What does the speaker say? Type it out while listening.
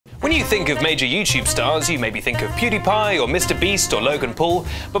When you think of major YouTube stars, you maybe think of PewDiePie or Mr. Beast or Logan Paul,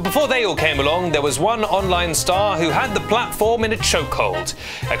 but before they all came along, there was one online star who had the platform in a chokehold.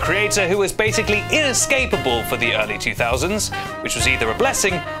 A creator who was basically inescapable for the early 2000s, which was either a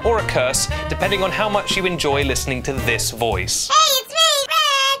blessing or a curse, depending on how much you enjoy listening to this voice. Hey, it's me,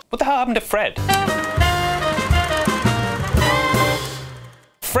 Fred! What the hell happened to Fred?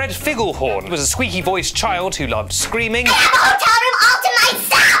 Fred Figglehorn was a squeaky-voiced child who loved screaming, I have a hotel room all to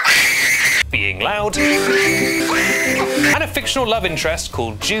myself! being loud, and a fictional love interest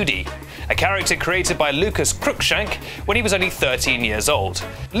called Judy, a character created by Lucas Cruikshank when he was only 13 years old.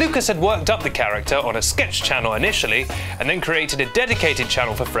 Lucas had worked up the character on a sketch channel initially, and then created a dedicated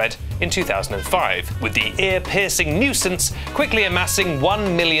channel for Fred in 2005, with the ear-piercing nuisance quickly amassing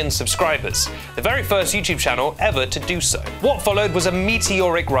 1 million subscribers, the very first YouTube channel ever to do so. What followed was a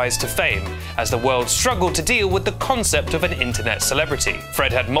meteoric rise to fame, as the world struggled to deal with the concept of an internet celebrity.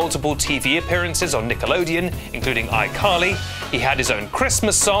 Fred had multiple TV appearances on Nickelodeon, including iCarly. He had his own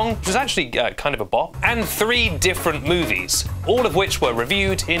Christmas song, which was actually kind of a bop, and 3 different movies, all of which were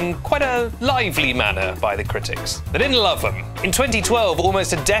reviewed in quite a lively manner by the critics. They didn't love him. In 2012,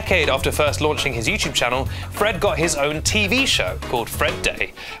 almost a decade after first launching his YouTube channel, Fred got his own TV show called Fred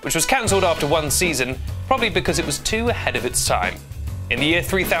Day, which was cancelled after 1 season, probably because it was too ahead of its time. In the year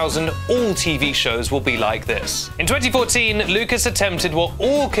 3000, all TV shows will be like this. In 2014, Lucas attempted what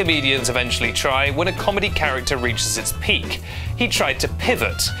all comedians eventually try when a comedy character reaches its peak. He tried to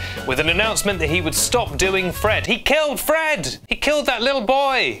pivot, with an announcement that he would stop doing Fred. He killed Fred! He killed that little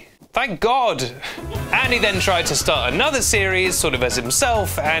boy! Thank God! And he then tried to start another series, sort of as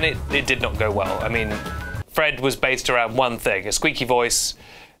himself, and it did not go well. I mean, Fred was based around one thing, a squeaky voice,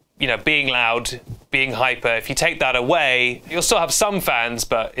 you know, being loud, being hyper. If you take that away, you'll still have some fans,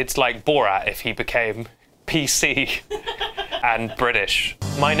 but it's like Borat if he became PC and British.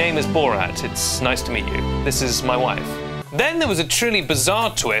 My name is Borat. It's nice to meet you. This is my wife. Then there was a truly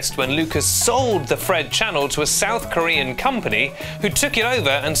bizarre twist when Lucas sold the Fred channel to a South Korean company who took it over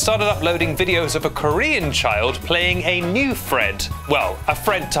and started uploading videos of a Korean child playing a new Fred. Well, a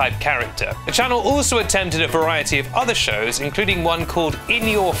Fred-type character. The channel also attempted a variety of other shows, including one called In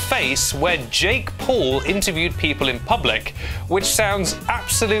Your Face, where Jake Paul interviewed people in public, which sounds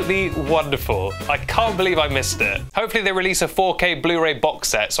absolutely wonderful. I can't believe I missed it. Hopefully they release a 4K Blu-ray box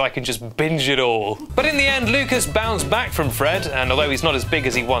set so I can just binge it all. But in the end, Lucas bounced back from Fred, and although he's not as big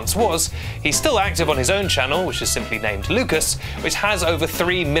as he once was, he's still active on his own channel, which is simply named Lucas, which has over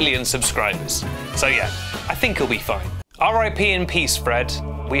 3 million subscribers. So yeah, I think he'll be fine. RIP in peace, Fred.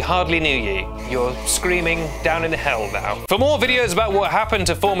 We hardly knew ye. You're screaming down in hell now. For more videos about what happened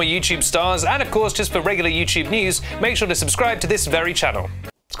to former YouTube stars, and of course just for regular YouTube news, make sure to subscribe to this very channel.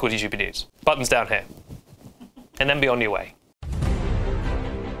 It's called YouTuber News. Buttons down here. And then be on your way.